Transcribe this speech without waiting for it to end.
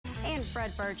morning.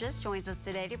 Fred Burgess joins us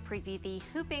today to preview the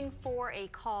Hooping for a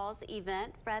Cause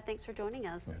event. Fred, thanks for joining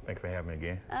us. Yeah, thanks for having me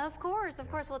again. Of course.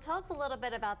 Well, tell us a little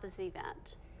bit about this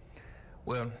event.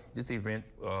 Well, this event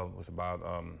was about,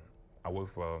 I work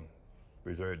for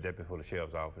Reserve Deputy for the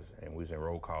Sheriff's Office, and we was in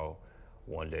roll call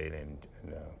one day, and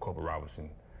Corporal Robinson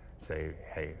say,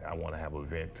 hey, I want to have an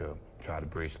event to try to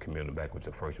bridge the community back with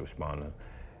the first responder.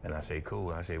 And I say,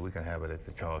 cool. I say, we can have it at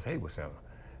the Charles Hayward Center.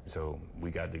 So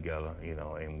we got together, you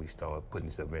know, and we started putting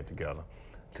this event together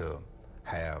to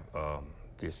have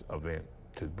this event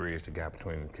to bridge the gap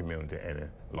between the community and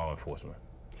law enforcement.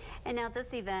 And now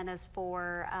this event is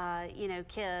for, you know,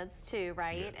 kids too,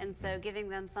 right? Yeah. And so giving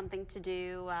them something to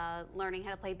do, learning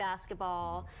how to play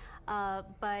basketball.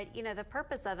 But, you know, the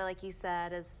purpose of it, like you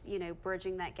said, is, you know,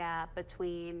 bridging that gap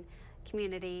between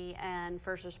community and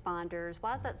first responders.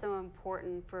 Why is that so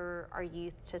important for our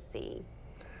youth to see?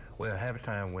 Well, half the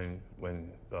time when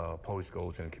police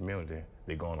goes in the community,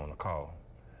 they're going on a call.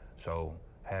 So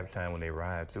half the time when they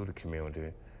ride through the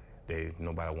community,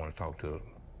 nobody want to talk to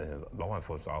law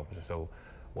enforcement officers. So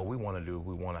what we want to do,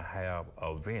 we want to have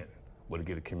an event where to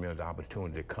give the community the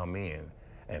opportunity to come in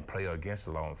and play against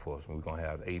the law enforcement. We're going to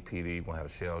have APD, we're going to have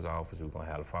the sheriff's office, we're going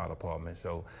to have the fire department.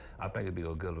 So I think it'd be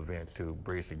a good event to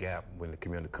bridge the gap when the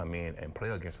community come in and play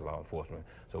against the law enforcement,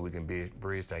 so we can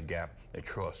bridge that gap and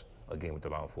trust again with the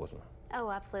law enforcement. Oh,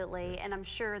 absolutely. And I'm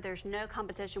sure there's no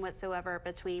competition whatsoever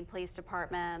between police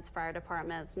departments, fire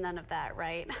departments, none of that,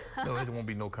 right? No, there won't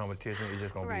be no competition. It's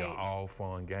just going to be an Right. all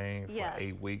fun game for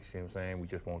 8 weeks, you know what I'm saying? We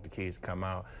just want the kids to come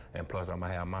out, and plus I'm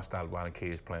going to have my style of the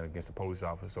kids playing against the police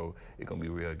officer, so it's going to be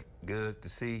real good to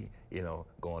see, you know,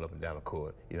 going up and down the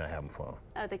court, you know, having fun.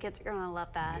 Oh, the kids are going to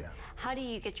love that. Yeah. How do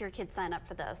you get your kids signed up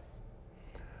for this?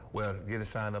 Well, get a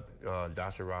sign up,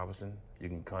 Dasha Robinson. You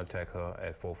can contact her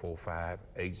at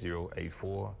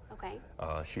 445-8084. Okay.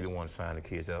 She the one to sign the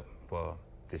kids up for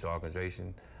this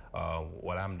organization.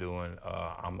 What I'm doing,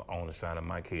 I'm on to sign up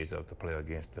my kids up to play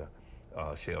against the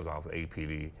sheriff's office,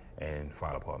 APD, and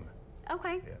fire department.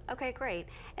 Okay. Yeah. Okay, great.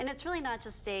 And it's really not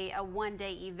just a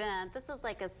one-day event. This is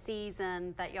like a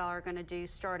season that y'all are going to do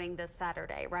starting this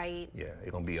Saturday, right? Yeah,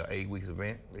 it's going to be an 8 weeks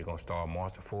event. It's going to start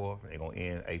March the 4th, and it's going to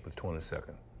end April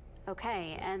 22nd.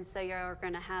 Okay, and so you're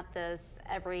going to have this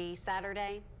every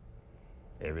Saturday?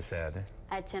 Every Saturday.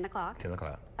 At 10 o'clock? 10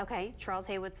 o'clock. Okay, Charles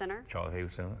Haywood Center? Charles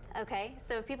Hayward Center. Okay,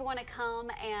 so if people want to come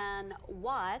and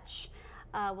watch,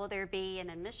 will there be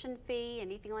an admission fee,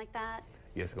 anything like that?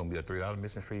 Yes, it's going to be a $3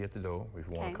 admission fee at the door if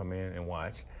you want to come in and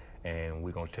watch. And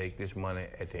we're going to take this money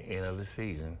at the end of the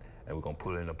season, and we're going to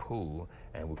put it in a pool,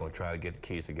 and we're going to try to get the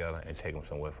kids together and take them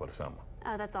somewhere for the summer.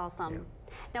 Oh, that's awesome. Yeah.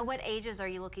 Now, what ages are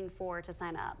you looking for to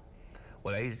sign up?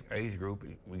 Well, age group,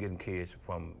 we're getting kids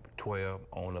from 12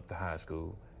 on up to high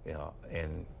school, you know,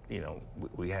 and, you know,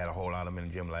 we had a whole lot of them in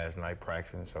the gym last night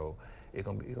practicing, so it's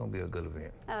gonna be a good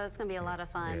event. Oh, it's going to be a lot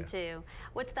of fun, Yeah. too.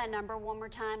 What's that number one more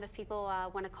time if people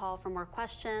want to call for more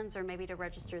questions or maybe to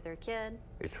register their kid?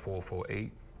 It's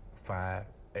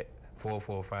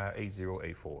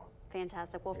 445-8084.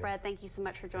 Fantastic. Well, Fred, thank you so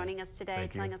much for joining us today,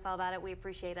 Thank you. telling us all about it. We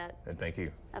appreciate it. And thank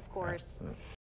you. Of course.